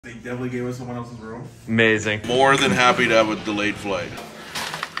They definitely gave us someone else's room. Amazing. More than happy to have a delayed flight.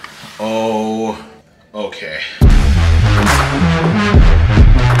 Oh, okay.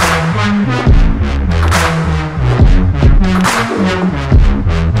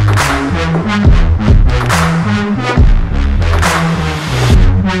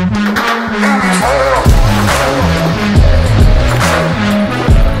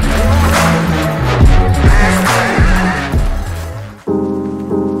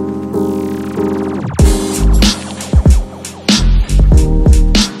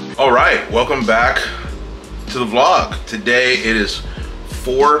 Welcome back to the vlog. Today it is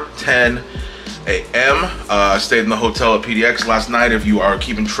 4:10 a.m. I stayed in the hotel at PDX last night, if you are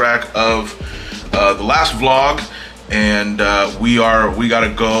keeping track of the last vlog, and we gotta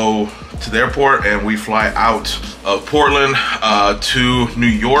go to the airport, and we fly out of Portland to New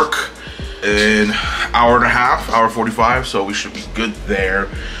York in an hour and a half, hour 45, so we should be good there.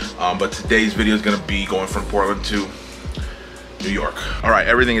 But today's video is gonna be going from Portland to New York. All right,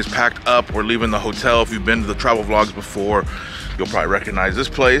 everything is packed up. We're leaving the hotel. If you've been to the travel vlogs before, you'll probably recognize this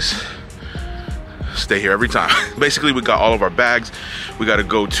place. Stay here every time. Basically, we got all of our bags. We got to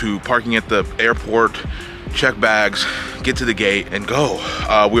go to parking at the airport, check bags, get to the gate, and go.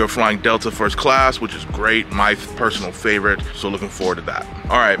 We are flying Delta first class, which is great, my personal favorite. So looking forward to that.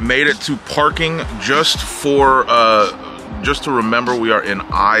 All right, made it to parking. Just to remember, we are in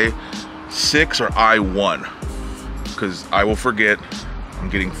I-6 or I-1. Because I will forget. I'm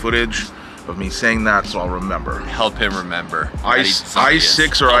getting footage of me saying that, so I'll remember. Help him remember.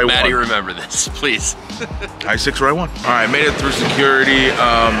 I-6 or I-1? Maddie, remember this, please. I-6 or I-1. All right, made it through security.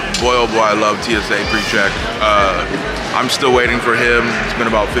 Boy, oh boy, I love TSA pre-check. I'm still waiting for him. It's been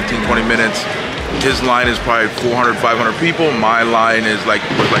about 15-20 minutes. His line is probably 400, 500 people. My line is like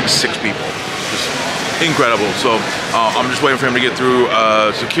 6 people. Just incredible. So I'm just waiting for him to get through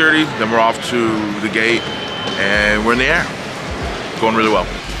security. Then we're off to the gate. And we're in the air. Going really well.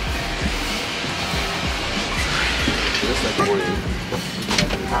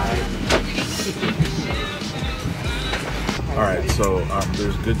 All right, so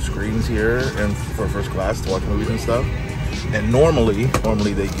there's good screens here and for first class to watch movies and stuff. And normally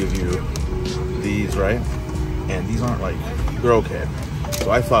they give you these, right? And these aren't like, they're okay. So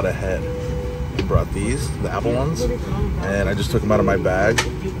I thought ahead and brought these, the Apple ones, and I just took them out of my bag.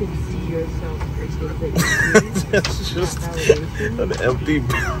 It's just an empty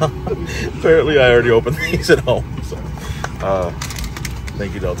box. Apparently I already opened these at home, so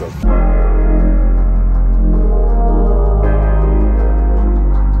thank you, Delta.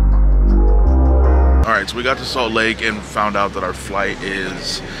 All right, so we got to Salt Lake and found out that our flight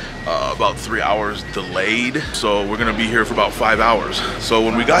is about 3 hours delayed, so we're gonna be here for about 5 hours. So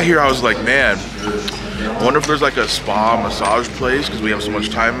when we got here, I was like, man, I wonder if there's like a spa massage place, because we have so much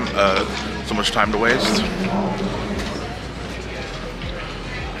time to waste.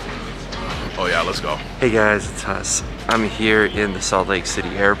 Oh yeah, let's go. Hey guys, it's us. I'm here in the Salt Lake City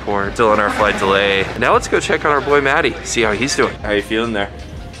airport, still on our flight delay. Now let's go check on our boy Matty, see how he's doing. How are you feeling there?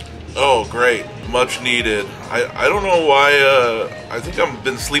 Oh, great. Much needed. I don't know why, I think I've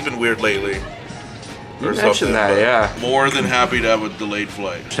been sleeping weird lately. You mentioned that, yeah. More than happy to have a delayed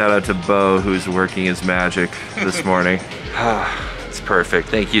flight. Shout out to Bo, who's working his magic this morning. It's perfect.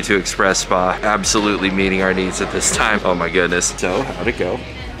 Thank you to Express Spa. Absolutely meeting our needs at this time. Oh my goodness. So, how'd it go?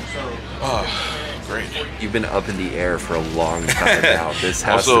 Oh, great. You've been up in the air for a long time now. This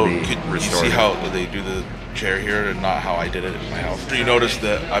has also, to be can restored. you see how they do the chair here and not how I did it in my house? You notice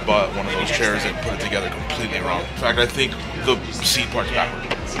that I bought one of those chairs and put it together completely wrong. In fact, I think the seat part's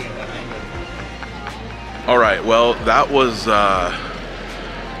backward. All right, well, that was, I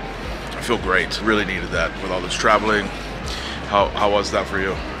feel great. Really needed that with all this traveling. How was that for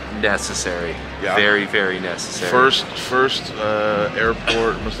you? Necessary. Yeah. Very, very necessary. First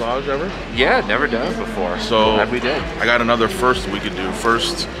airport massage ever? Yeah, never done it before. So glad we did. I got another first we could do.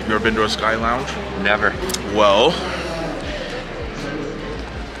 First, you ever been to a Sky Lounge? Never. Well,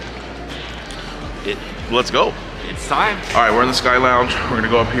 let's go. It's time. All right, we're in the Sky Lounge. We're gonna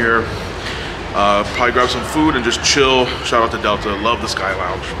go up here, probably grab some food and just chill. Shout out to Delta. Love the Sky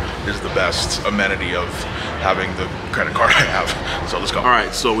Lounge. It's the best amenity of having the credit card I have. So let's go. All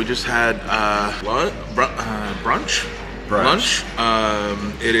right, so we just had brunch. Lunch.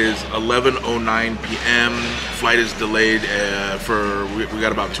 It is 11:09 p.m. Flight is delayed we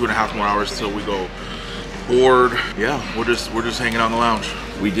got about 2.5 more hours till we go board. Yeah, we're just hanging out in the lounge.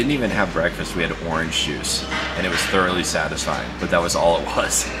 We didn't even have breakfast. We had orange juice, and it was thoroughly satisfying. But that was all it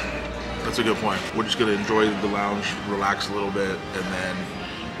was. That's a good point. We're just gonna enjoy the lounge, relax a little bit, and then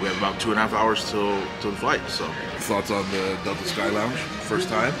we have about 2.5 hours till the flight. So, thoughts on the Delta Sky Lounge? First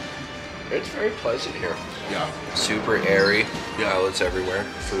time? It's very pleasant here. Yeah. Super airy. Yeah. Outlets everywhere.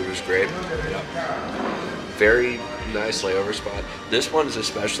 Food is great. Yeah. Very nice layover spot. This one is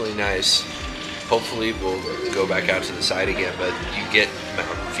especially nice. Hopefully we'll go back out to the side again, but you get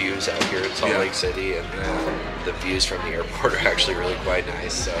mountain views out here in Salt Lake City, and the views from the airport are actually really quite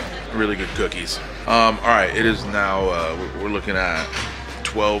nice. So really good cookies. All right, it is now, we're looking at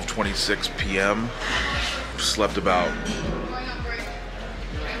 12:26 p.m. Slept about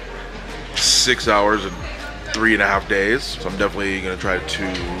 6 hours and 3.5 days. So I'm definitely gonna try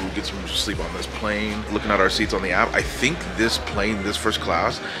to get some sleep on this plane. Looking at our seats on the app, I think this plane, this first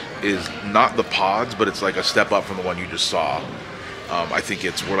class, is not the pods, but it's like a step up from the one you just saw. I think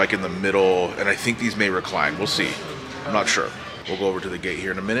we're like in the middle, and I think these may recline. We'll see. I'm not sure. We'll go over to the gate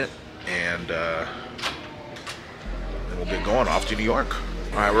here in a minute, and then we'll get going off to New York.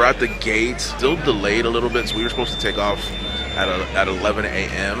 All right, we're at the gate. Still delayed a little bit, so we were supposed to take off at 11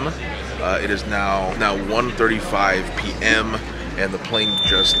 a.m. It is now 1:35 p.m. and the plane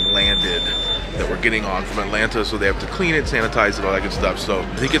just landed that we're getting on from Atlanta, so they have to clean it, sanitize it, all that good stuff. So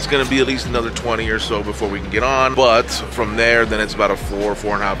I think it's gonna be at least another 20 or so before we can get on. But from there, then it's about a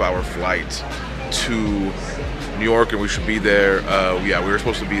 4.5 hour flight to New York, and we should be there. Yeah, we were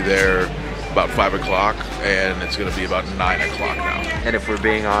supposed to be there about 5 o'clock, and it's gonna be about 9 o'clock now. and if we're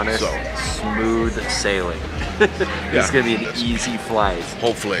being honest, smooth sailing. It's gonna be an easy flight.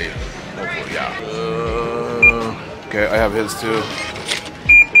 Hopefully, yeah. Okay, I have his too.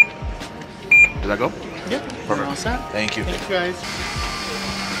 Did that go? Yep. Perfect. All set. Thank you. Thanks, guys.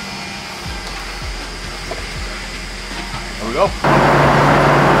 There we go.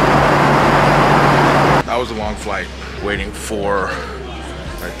 That was a long flight, waiting for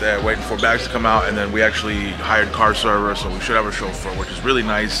bags to come out, and then we actually hired car service, so we should have a chauffeur, which is really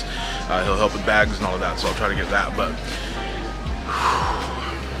nice. He'll help with bags and all of that, so I'll try to get that. But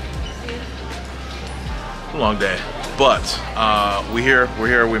it's a long day. But we're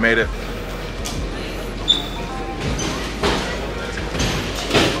here, we made it.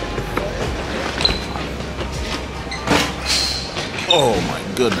 Oh my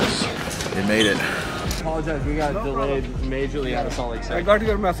goodness, we made it. Apologize, we got delayed majorly out of Salt Lake City. I got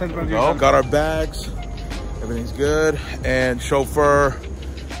your message, but Oh, got our bags. Everything's good. And chauffeur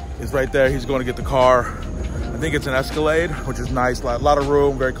is right there. He's going to get the car. I think it's an Escalade, which is nice. A lot of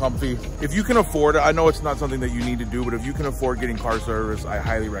room, very comfy. If you can afford it, I know it's not something that you need to do, but if you can afford getting car service, I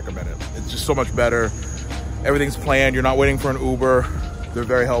highly recommend it. It's just so much better. Everything's planned. You're not waiting for an Uber. They're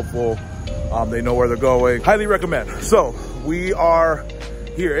very helpful. They know where they're going. Highly recommend. So we are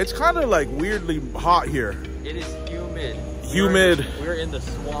here. It's kind of like weirdly hot here. It is humid. Humid. We're in the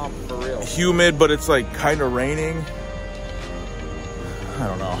swamp for real. Humid, but it's like kind of raining. I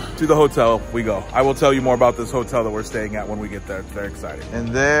don't know. To the hotel we go. I will tell you more about this hotel that we're staying at when we get there. It's very exciting. And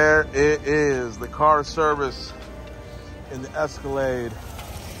there it is, the car service in the Escalade.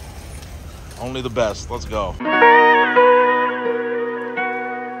 Only the best. Let's go.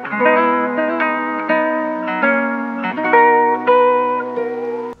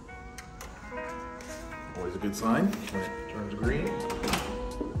 Always a good sign when it turns green.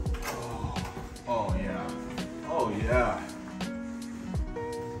 Oh yeah. Oh yeah.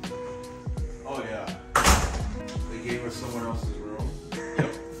 Oh yeah. They gave us someone else's room.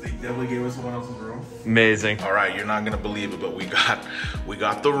 Yep. They definitely gave us someone else's room. Amazing. All right, you're not gonna believe it, but we got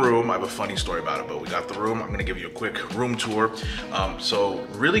the room. I have a funny story about it, but we got the room. I'm gonna give you a quick room tour. So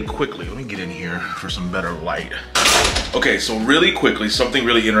really quickly, let me get in here for some better light. Okay, so really quickly, something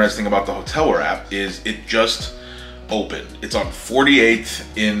really interesting about the hotel we're at is it just opened. It's on 48th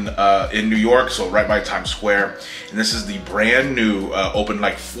in New York, so right by Times Square. And this is the brand new, opened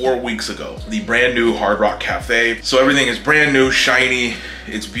like 4 weeks ago, the brand new Hard Rock Cafe. So everything is brand new, shiny,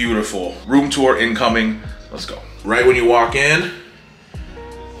 it's beautiful. Room tour incoming, let's go. Right when you walk in,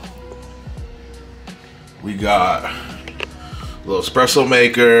 we got a little espresso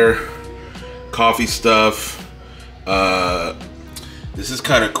maker, coffee stuff. This is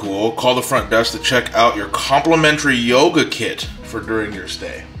kind of cool. Call the front desk to check out your complimentary yoga kit for during your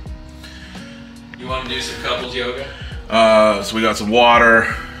stay. You want to do some couples yoga? So we got some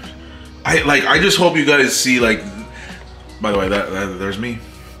water. I just hope you guys see, like, by the way, there's me.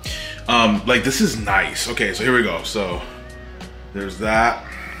 Like, this is nice. Okay, so here we go. So there's that.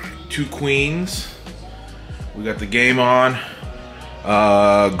 2 queens. We got the game on.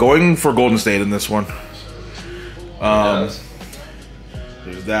 Going for Golden State in this one.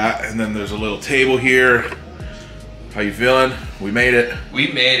 There's that, and then there's a little table here. How you feeling? We made it. We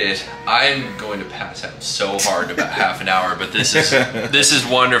made it. I'm going to pass out so hard in about half an hour, but this is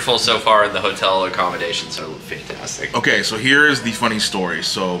wonderful so far, and the hotel accommodations are fantastic. Okay, so here is the funny story.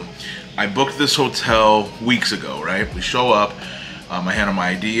 So I booked this hotel weeks ago, right? We show up, I hand him my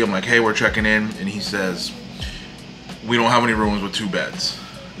ID, I'm like, hey, we're checking in, and he says, we don't have any rooms with 2 beds.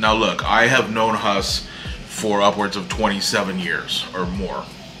 Now look, I have known Huss for upwards of 27 years or more.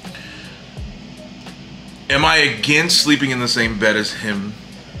 Am I against sleeping in the same bed as him?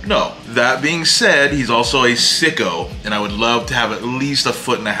 No. That being said, he's also a sicko, and I would love to have at least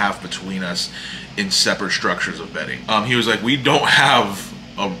 1.5 feet between us in separate structures of bedding. He was like, we don't have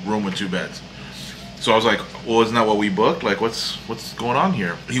a room with 2 beds. So I was like, well, isn't that what we booked? Like, what's going on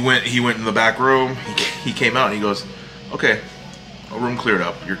here? He went in the back room. He came out and he goes, okay, a room cleared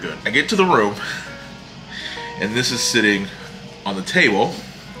up. You're good. I get to the room, and this is sitting on the table,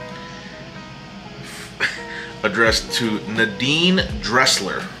 addressed to Nadine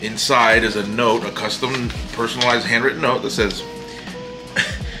Dressler. Inside is a note, a custom personalized handwritten note that says,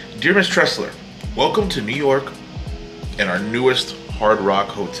 Dear Miss Dressler, welcome to New York and our newest Hard Rock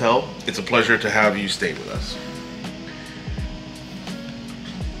Hotel. It's a pleasure to have you stay with us.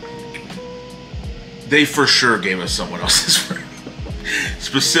 They for sure gave us someone else's room.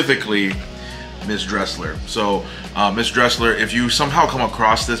 Specifically, Miss Dressler. So, Miss Dressler, if you somehow come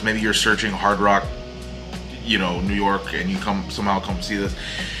across this, maybe you're searching Hard Rock, you know, New York, and you somehow come see this.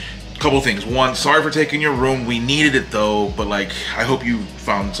 Couple things. One, sorry for taking your room. We needed it though, but like, I hope you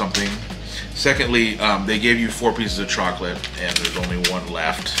found something. Secondly, they gave you 4 pieces of chocolate, and there's only 1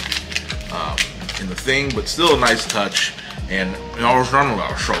 left in the thing, but still a nice touch. And I was done with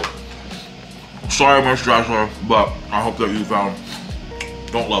that, so sorry, Miss Dressler, but I hope that you found.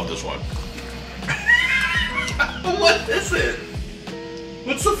 Don't love this one. What is it?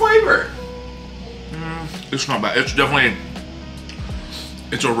 What's the flavor? It's not bad. It's definitely,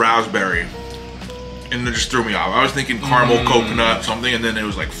 it's a raspberry, and it just threw me off. I was thinking caramel, coconut, something, and then it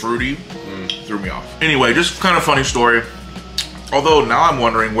was like fruity. Threw me off. Anyway, just kind of funny story. Although now I'm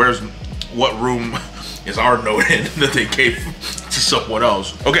wondering what room is our note in that they gave to someone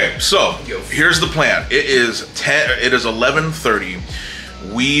else. Okay, so here's the plan. It is 11:30.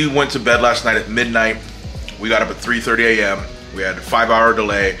 We went to bed last night at midnight. We got up at 3:30 a.m. We had a 5-hour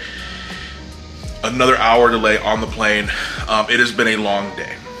delay. Another hour delay on the plane. It has been a long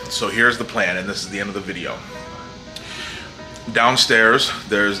day. So here's the plan, and this is the end of the video. Downstairs,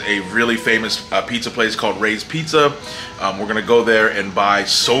 there's a really famous pizza place called Ray's Pizza. We're gonna go there and buy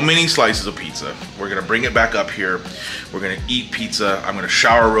so many slices of pizza. We're gonna bring it back up here. We're gonna eat pizza. I'm gonna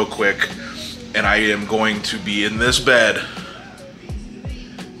shower real quick, and I am going to be in this bed,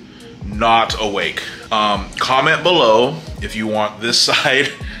 not awake. Comment below if you want this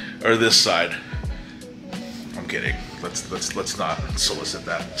side or this side. I'm kidding. Let's not solicit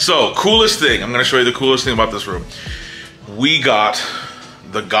that. So, coolest thing. I'm gonna show you the coolest thing about this room. We got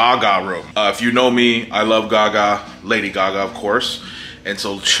the Gaga room. If you know me, I love Gaga, Lady Gaga, of course. And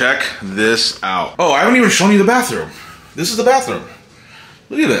so check this out. Oh, I haven't even shown you the bathroom. This is the bathroom.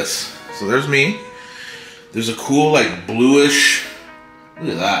 Look at this. So there's me. There's a cool, like, bluish,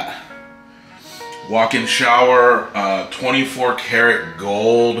 look at that. Walk-in shower, 24 karat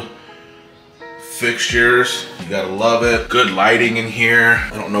gold fixtures. You gotta love it. Good lighting in here.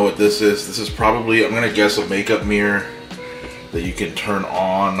 I don't know what this is. This is probably, I'm gonna guess, a makeup mirror that you can turn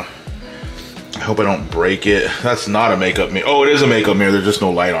on. I hope I don't break it. That's not a makeup mirror. Oh, it is a makeup mirror. There's just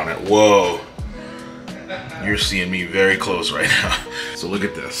no light on it. Whoa. You're seeing me very close right now. So look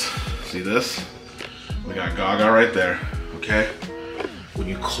at this. See this? We got Gaga right there, okay? When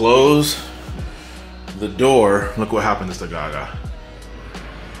you close the door, look what happens to Gaga.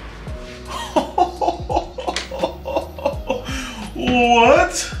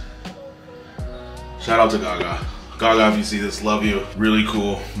 What? Shout out to Gaga. Gaga, if you see this, love you. Really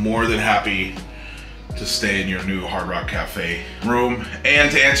cool. More than happy to stay in your new Hard Rock Cafe room. And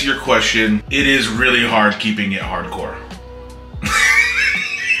to answer your question, it is really hard keeping it hardcore.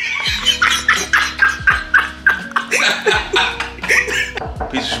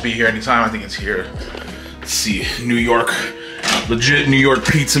 Pizza should be here anytime. I think it's here. Let's see. New York. Legit New York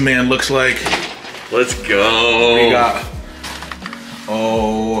pizza man looks like. Let's go. We got.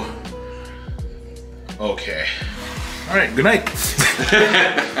 Oh. Okay. All right. Good night.